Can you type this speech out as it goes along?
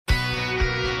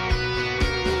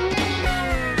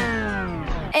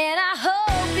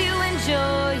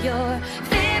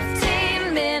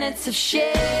of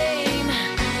shame.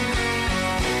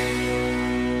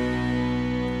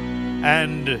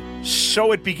 And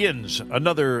so it begins,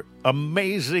 another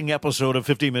amazing episode of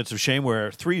 15 Minutes of Shame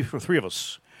where three of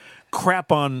us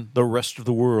crap on the rest of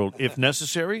the world if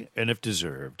necessary and if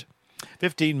deserved.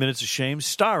 15 Minutes of Shame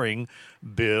starring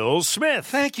Bill Smith.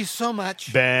 Thank you so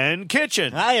much. Ben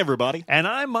Kitchen. Hi, everybody. And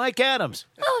I'm Mike Adams.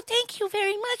 Oh, thank you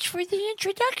very much for the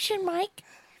introduction, Mike.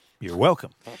 You're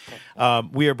welcome.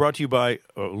 We are brought to you by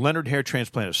Leonard Hair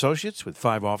Transplant Associates with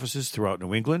 5 offices throughout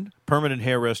New England, permanent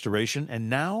hair restoration, and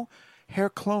now hair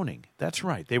cloning. That's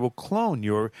right. They will clone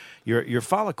your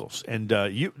follicles. And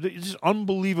it's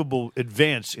unbelievable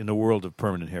advance in the world of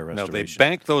permanent hair Now, restoration. they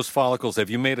bank those follicles. Have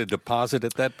you made a deposit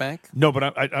at that bank? No,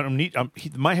 but I don't need.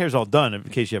 My hair's all done. In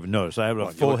case you haven't noticed, I have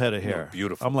a full head of hair.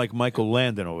 Beautiful. I'm like Michael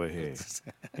Landon over here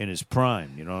in his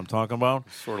prime. You know what I'm talking about?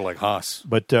 Sort of like Haas.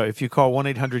 But if you call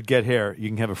 1-800-GET-HAIR, you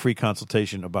can have a free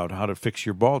consultation about how to fix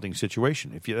your balding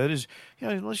situation.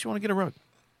 Unless you want to get a rug.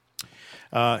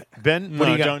 Ben, what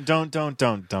do you got? Don't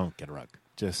get a rug.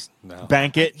 Just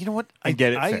bank it. You know what? And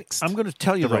get it fixed. I'm going to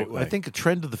tell you The though. right way. I think the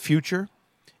trend of the future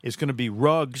is going to be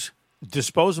rugs.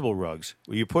 Disposable rugs.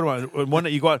 Where you put them on one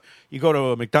that you go to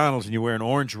a McDonald's and you wear an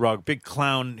orange rug, big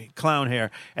clown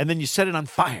hair, and then you set it on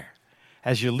fire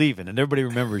as you're leaving, and everybody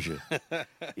remembers you.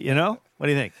 You know? What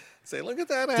do you think? Say, look at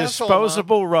that asshole.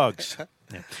 Disposable rugs.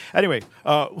 Yeah. Anyway,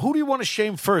 who do you want to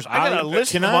shame first? I got a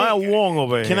list a mile long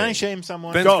over here. Can I shame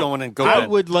someone? Ben's going in. Go I Ben.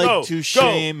 would like to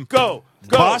shame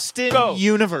Boston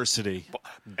University.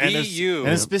 BU.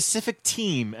 And a specific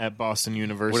team at Boston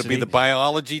University. Would it be the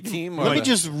biology team? Or Let me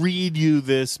just read you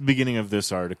this beginning of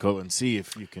this article and see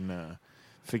if you can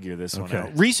figure this one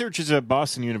out. Researchers at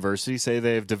Boston University say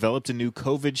they have developed a new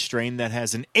COVID strain that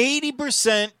has an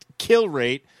 80% kill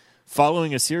rate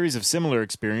following a series of similar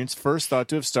experiences first thought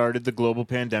to have started the global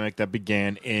pandemic that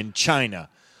began in China.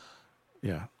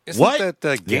 Yeah. Isn't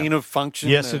that gain of function?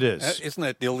 Yes, it is. Isn't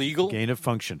that illegal? Gain of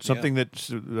function. Something that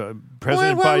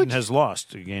President Biden has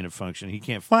lost, a gain of function. He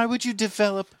can't. Why would you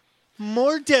develop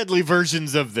more deadly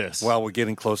versions of this? Well, we're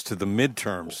getting close to the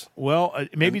midterms. Well,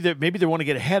 maybe they want to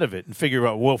get ahead of it and figure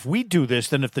out. Well, if we do this,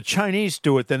 then if the Chinese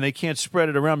do it, then they can't spread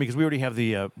it around because we already have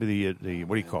the what do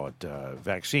you call it,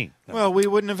 vaccine. Well, we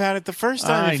wouldn't have had it the first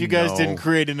time if you guys know. didn't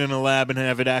create it in a lab and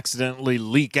have it accidentally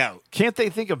leak out. Can't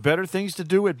they think of better things to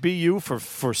do at BU for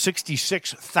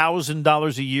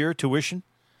 $66,000 a year tuition?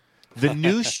 The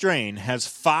new strain has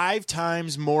 5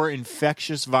 times more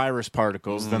infectious virus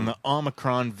particles than the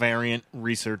Omicron variant,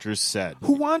 researchers said.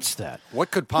 Who wants that?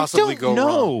 What could possibly go know.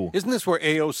 wrong? Isn't this where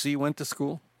AOC went to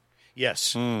school?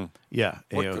 Yes. Yeah,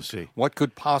 AOC. What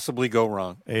could possibly go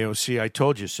wrong? AOC, I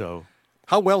told you so.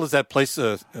 How well is that place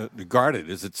guarded?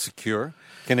 Is it secure?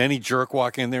 Can any jerk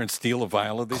walk in there and steal a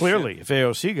vial of this Clearly, shit? if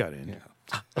AOC got in.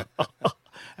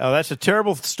 That's a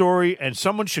terrible story, and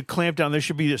someone should clamp down. There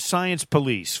should be a science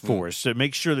police force to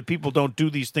make sure that people don't do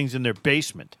these things in their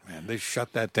basement. Man, they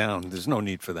shut that down. There's no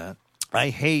need for that. I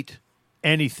hate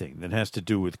anything that has to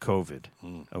do with COVID,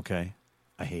 okay?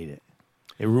 I hate it.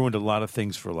 It ruined a lot of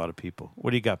things for a lot of people.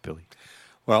 What do you got, Billy?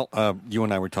 Well, you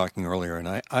and I were talking earlier,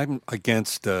 and I'm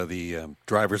against the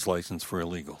driver's license for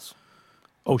illegals.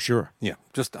 Oh, sure. Yeah,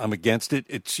 I'm against it.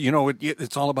 It's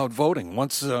it's all about voting.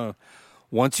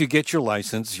 Once you get your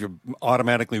license, you're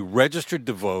automatically registered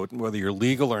to vote, whether you're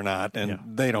legal or not, and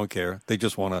they don't care. They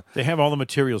just want to. They have all the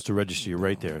materials to register you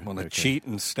right there. Want to cheat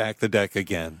and stack the deck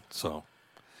again. So,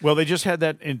 well, they just had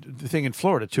that the thing in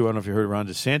Florida too. I don't know if you heard Ron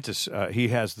DeSantis. He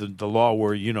has the law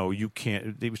where you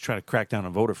can't. He was trying to crack down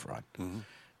on voter fraud,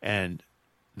 and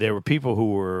there were people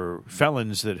who were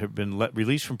felons that have been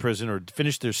released from prison or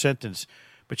finished their sentence,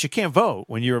 but you can't vote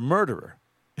when you're a murderer.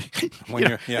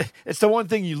 It's the one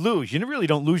thing you lose. You really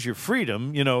don't lose your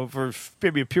freedom, for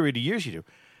maybe a period of years you do.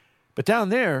 But down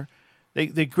there,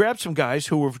 they grabbed some guys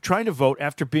who were trying to vote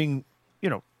after being,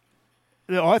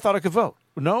 I thought I could vote.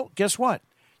 No, guess what?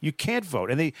 You can't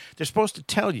vote. And they're supposed to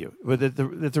tell you that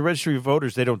the registry of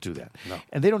voters, they don't do that. No.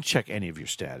 And they don't check any of your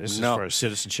status as far as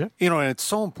citizenship. And it's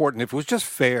so important. If it was just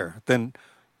fair, then,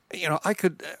 I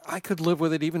could live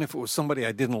with it even if it was somebody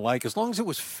I didn't like, as long as it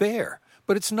was fair.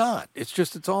 But it's not.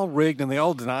 It's all rigged, and they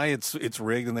all deny it's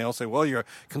rigged, and they all say, well, you're a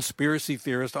conspiracy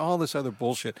theorist, all this other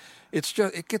bullshit.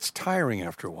 It gets tiring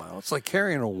after a while. It's like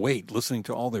carrying a weight listening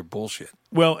to all their bullshit.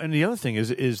 Well, and the other thing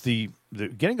is the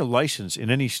getting a license in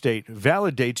any state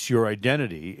validates your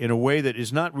identity in a way that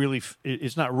is not really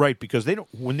it's not right, because they don't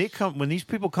when these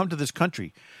people come to this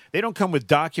country, they don't come with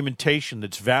documentation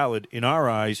that's valid in our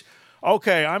eyes.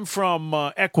 Okay, I'm from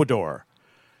Ecuador.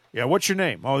 Yeah, what's your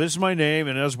name? Oh, this is my name,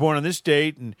 and I was born on this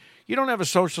date, and you don't have a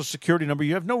social security number.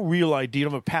 You have no real ID. You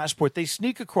don't have a passport. They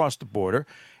sneak across the border,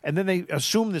 and then they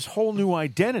assume this whole new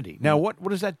identity. Now, what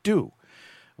does that do?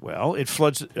 Well, it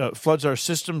floods our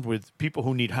system with people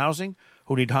who need housing,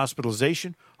 who need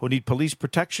hospitalization, who need police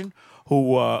protection,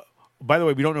 who, by the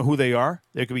way, we don't know who they are.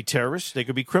 They could be terrorists. They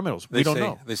could be criminals. We don't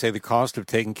know. They say the cost of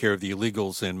taking care of the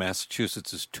illegals in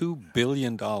Massachusetts is $2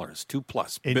 billion,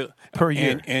 per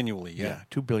year. Annually, yeah.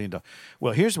 $2 billion.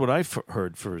 Well, here's what I've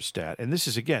heard for a stat, and this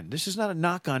is not a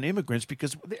knock on immigrants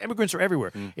because the immigrants are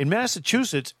everywhere. In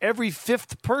Massachusetts, every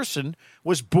fifth person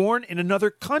was born in another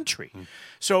country.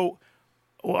 So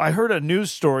I heard a news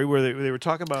story where they were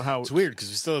talking about how It's weird because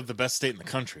we still have the best state in the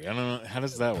country. I don't know. How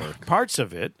does that work? parts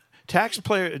of it,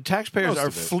 taxpayers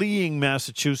are fleeing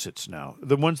Massachusetts now.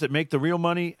 The ones that make the real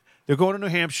money, they're going to New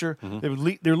Hampshire.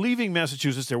 They're leaving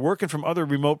Massachusetts. They're working from other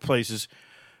remote places.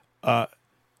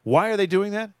 Why are they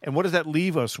doing that? And what does that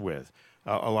leave us with?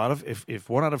 A lot of if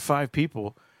 1 out of 5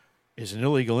 people is an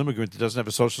illegal immigrant that doesn't have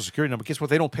a social security number, guess what?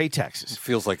 They don't pay taxes. It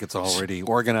feels like it's already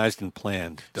organized and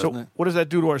planned, doesn't it? What does that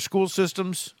do to our school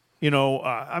systems?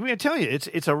 I tell you,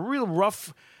 it's a real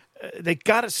rough. They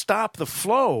got to stop the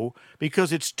flow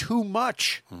because it's too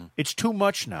much. It's too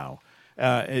much now.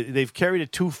 They've carried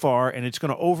it too far, and it's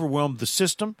going to overwhelm the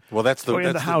system. Well, that's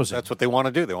the housing. That's what they want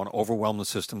to do. They want to overwhelm the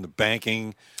system, the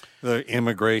banking, the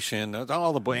immigration,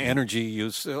 all the energy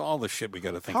use, all the shit we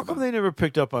got to think How about. come they never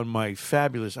picked up on my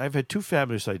fabulous? I've had 2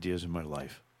 fabulous ideas in my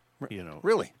life.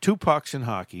 Really? 2 pucks in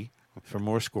hockey for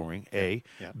more scoring. A,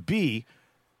 Yeah. B,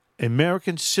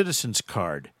 American Citizens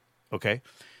Card. Okay,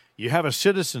 you have a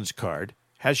Citizens Card.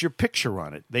 Has your picture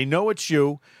on it. They know it's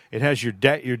you. It has your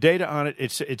data on it.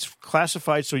 It's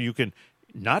classified so you can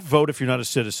not vote if you're not a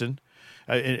citizen.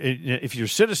 If you're a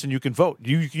citizen, you can vote.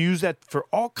 You can use that for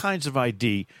all kinds of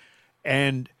ID.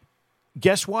 And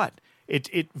guess what?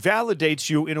 It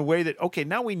validates you in a way that, okay,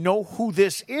 now we know who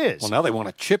this is. Well, now they want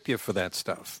to chip you for that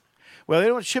stuff. Well, they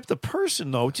don't chip the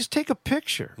person, though. Just take a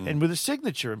picture and with a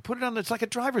signature and put it on. It's like a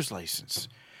driver's license.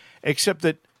 Except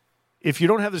that if you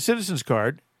don't have the citizen's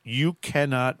card, you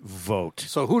cannot vote.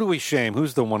 So who do we shame?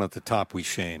 Who's the one at the top we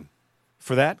shame?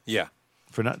 For that? Yeah.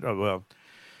 For not, well,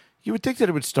 you would think that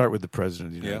it would start with the president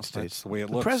of the United Yeah, States. that's the way it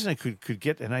The looks. president could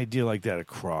get an idea like that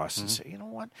across and say, you know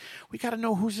what? We got to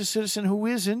know who's a citizen, who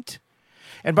isn't.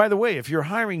 And by the way, if you're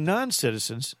hiring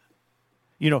non-citizens,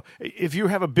 if you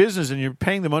have a business and you're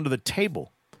paying them under the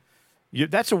table,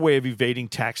 that's a way of evading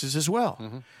taxes as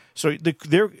well. So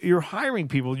you're hiring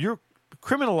people. You're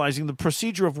criminalizing the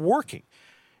procedure of working.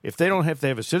 If they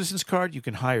have a citizen's card, you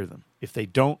can hire them. If they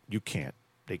don't, you can't.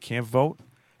 They can't vote.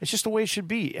 It's just the way it should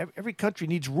be. Every country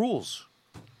needs rules.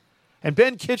 And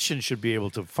Ben Kitchen should be able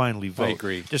to finally vote. I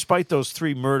agree. Despite those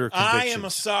 3 murder convictions. I am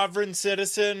a sovereign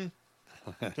citizen.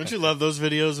 Don't you love those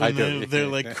videos when they're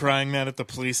like crying that at the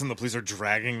police and the police are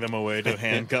dragging them away to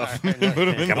handcuff them and put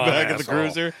them in the back of the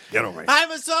cruiser? Get over here.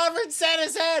 I'm a sovereign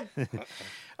citizen.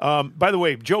 By the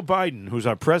way, Joe Biden, who's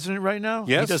our president right now,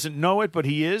 Yes. he doesn't know it, but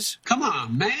he is. Come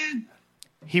on, man.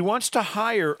 He wants to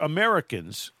hire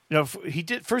Americans. He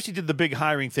did the big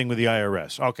hiring thing with the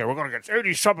IRS. Okay, we're going to get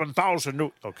 87,000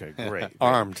 new. Okay, great.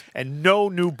 Armed. And no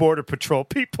new Border Patrol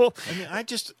people. I mean,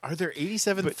 are there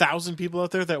 87,000 people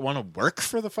out there that want to work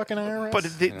for the fucking IRS?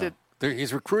 But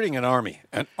He's recruiting an army,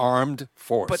 an armed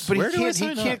force. But Where do I he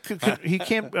sign can't he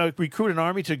can't recruit an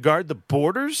army to guard the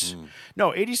borders.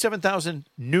 No, 87,000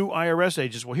 new IRS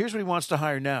agents. Well, here's what he wants to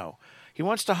hire now. He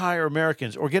wants to hire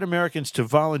Americans or get Americans to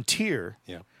volunteer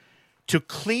to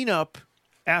clean up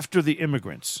after the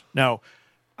immigrants. Now,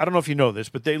 I don't know if you know this,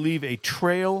 but they leave a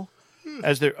trail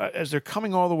as they're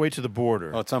coming all the way to the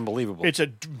border. Oh, it's unbelievable. It's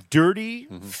a dirty,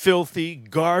 filthy,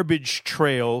 garbage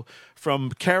trail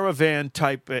from caravan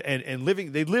type and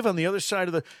living. They live on the other side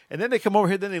of and then they come over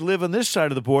here. Then they live on this side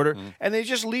of the border, and they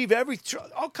just leave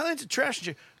all kinds of trash. And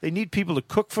shit. They need people to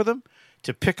cook for them,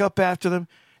 to pick up after them.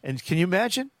 And can you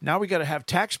imagine? Now we got to have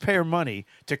taxpayer money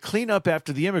to clean up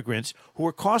after the immigrants who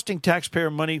are costing taxpayer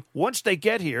money once they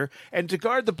get here, and to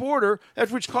guard the border,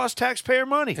 which costs taxpayer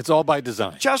money. It's all by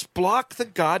design. Just block the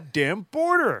goddamn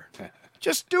border.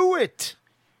 Just do it.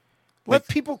 Let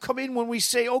people come in when we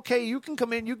say, okay, you can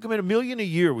come in. You can come in $1 million a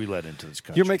year we let into this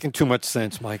country. You're making too much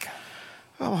sense, Mike.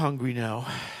 I'm hungry now.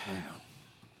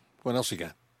 What else you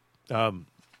got?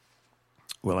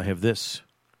 Well, I have this.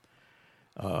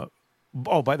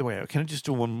 By the way, can I just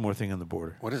do one more thing on the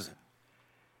border? What is it?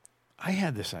 I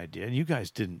had this idea, and you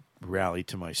guys didn't rally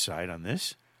to my side on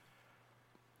this.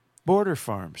 Border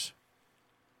farms.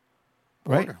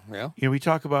 Right? Yeah. We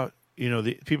talk about,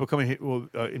 the people coming here. Well,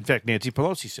 in fact, Nancy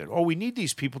Pelosi said, we need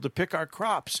these people to pick our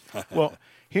crops. Well,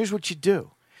 here's what you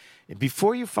do.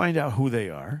 before you find out who they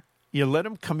are, you let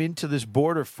them come into this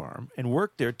border farm and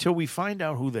work there till we find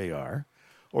out who they are,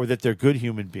 or that they're good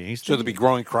human beings. So they'll be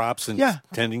growing crops and Yeah.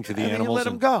 tending to the and then you animals. let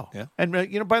them go. Yeah.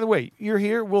 And, by the way, you're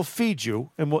here, we'll feed you,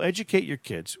 and we'll educate your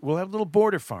kids. We'll have little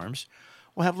border farms.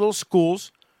 We'll have little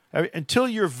schools. Until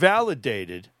you're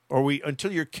validated,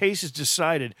 until your case is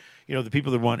decided, the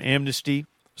people that want amnesty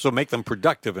So make them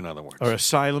productive, in other words. or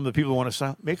asylum, the people that want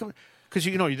asylum, make them, because,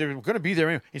 they're going to be there.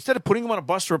 Anyway. Instead of putting them on a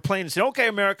bus or a plane and saying, okay,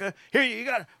 America, here, you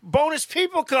got bonus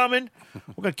people coming.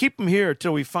 We're going to keep them here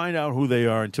until we find out who they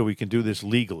are, until we can do this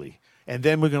legally. And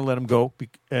then we're going to let them go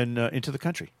into the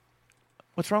country.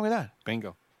 What's wrong with that?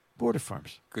 Bingo. Border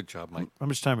farms. Good job, Mike. How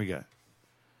much time we got?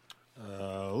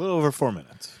 A little over 4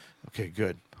 minutes. Okay,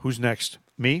 good. Who's next?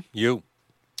 Me? You.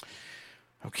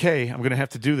 Okay, I'm going to have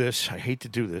to do this. I hate to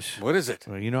do this. What is it?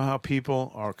 Well, you know how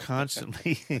people are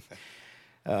constantly...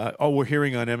 we're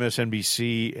hearing on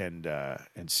MSNBC and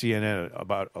CNN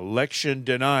about election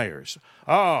deniers.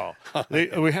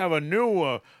 We have a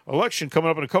new election coming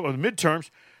up in a couple of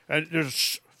midterms, and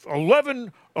there's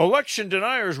 11 election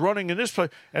deniers running in this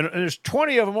place, and there's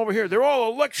 20 of them over here. They're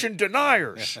all election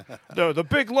deniers. the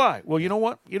big lie. Well, you know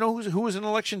what? You know who was an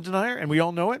election denier, and we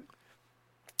all know it?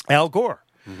 Al Gore.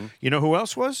 Mm-hmm. You know who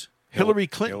else was? Hillary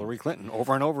Clinton. Hillary Clinton,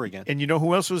 over and over again. And you know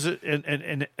who else was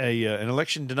an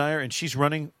election denier, and she's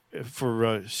running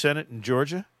for Senate in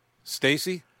Georgia?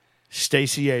 Stacey?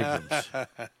 Stacey Abrams.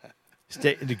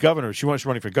 The governor. She was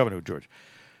running for governor of Georgia.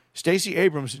 Stacey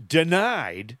Abrams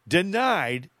denied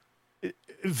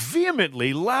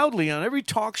vehemently, loudly on every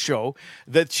talk show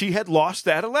that she had lost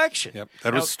that election. Yep,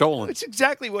 that was stolen. It's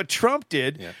exactly what Trump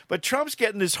did. Yeah. But Trump's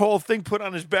getting this whole thing put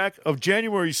on his back of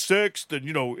January 6th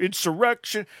and,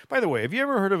 insurrection. By the way, have you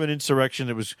ever heard of an insurrection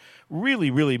that was really,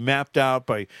 really mapped out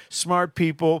by smart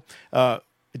people that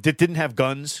didn't have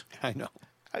guns? I know.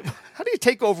 How do you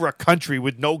take over a country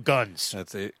with no guns?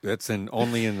 That's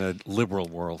only in the liberal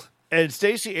world. And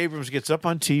Stacey Abrams gets up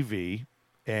on TV,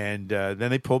 and then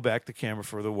they pull back the camera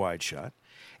for the wide shot,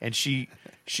 and she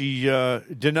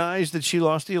denies that she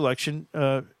lost the election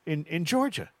in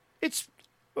Georgia.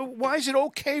 Why is it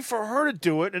okay for her to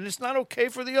do it, and it's not okay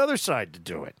for the other side to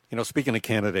do it? Speaking of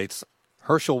candidates,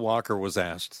 Herschel Walker was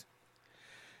asked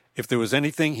if there was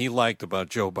anything he liked about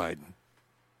Joe Biden,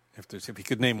 if he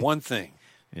could name one thing.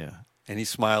 Yeah. And he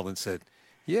smiled and said,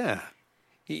 yeah,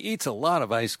 he eats a lot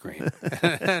of ice cream.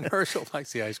 And Herschel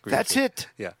likes the ice cream. That's it.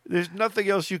 Yeah. There's nothing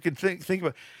else you can think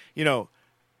about.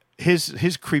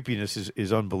 His creepiness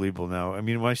is unbelievable now. I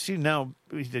mean, when I see now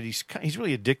that he's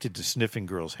really addicted to sniffing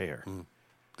girls' hair.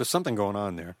 There's something going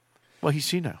on there. Well, he's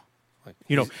senile.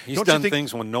 He's done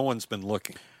things when no one's been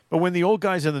looking. But when the old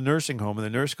guy's in the nursing home and the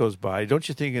nurse goes by, don't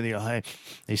you think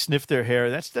they sniff their hair?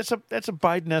 That's a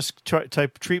Biden-esque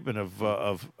type treatment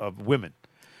of women.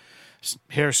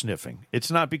 Hair sniffing. It's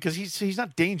not because he's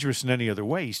not dangerous in any other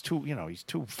way. He's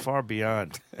too far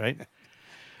beyond, right?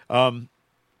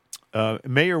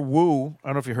 Mayor Wu, I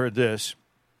don't know if you heard this.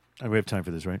 We have time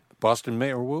for this, right? Boston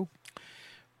Mayor Wu?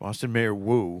 Boston Mayor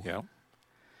Wu Yeah.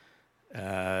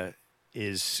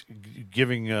 is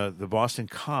giving the Boston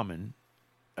Common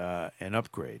an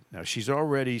upgrade. Now, she's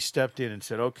already stepped in and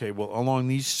said, okay, well, along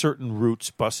these certain routes,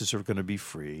 buses are going to be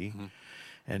free. Mm-hmm.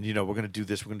 And, we're going to do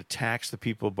this. We're going to tax the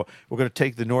people. But we're going to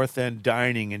take the North End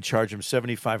dining and charge them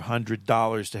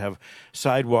 $7,500 to have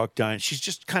sidewalk dining. She's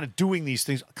just kind of doing these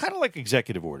things, kind of like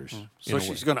executive orders. So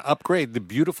she's going to upgrade the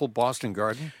beautiful Boston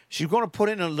Garden? She's going to put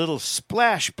in a little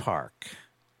splash park,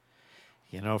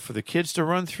 for the kids to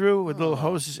run through with little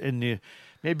hoses and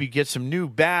maybe get some new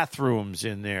bathrooms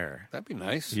in there. That'd be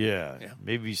nice. Yeah.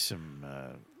 Maybe some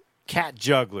cat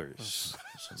jugglers.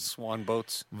 Swan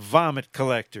boats. Vomit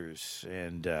collectors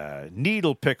and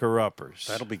needle picker-uppers.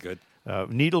 That'll be good.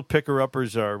 Needle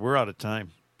picker-uppers we're out of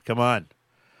time. Come on.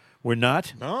 We're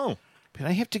not? No. But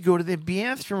I have to go to the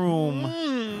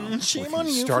bathroom. Shame on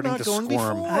you for starting not to going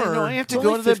squirm. before. I know, I have to It's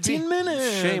go only to the 15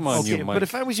 minutes. Shame on you, Mike. But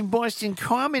if I was in Boston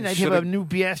Common, I'd should've- have a new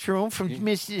bathroom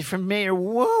from Mayor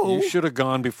Wu. You should have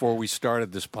gone before we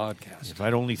started this podcast. If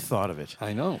I'd only thought of it.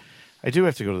 I know. I do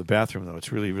have to go to the bathroom, though.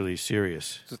 It's really, really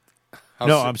serious.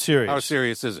 I'm serious. How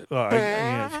serious is it?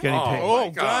 If you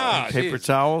got any paper Jeez.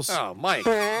 towels? Oh, Mike.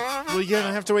 Well, you're going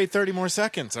to have to wait 30 more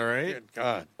seconds, all right?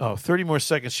 Good God. 30 more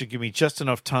seconds should give me just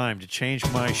enough time to change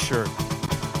my shirt.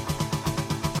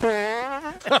 Whoops.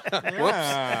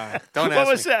 Don't ask What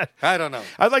was me. that? I don't know.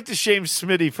 I'd like to shame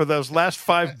Smitty for those last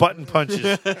 5 button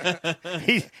punches.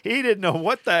 he didn't know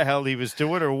what the hell he was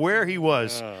doing or where he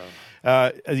was.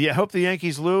 I hope the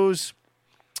Yankees lose.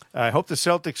 I hope the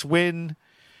Celtics win.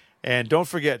 And don't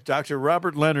forget, Dr.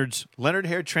 Robert Leonard's Leonard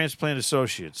Hair Transplant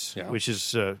Associates, Yeah. which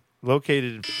is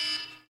located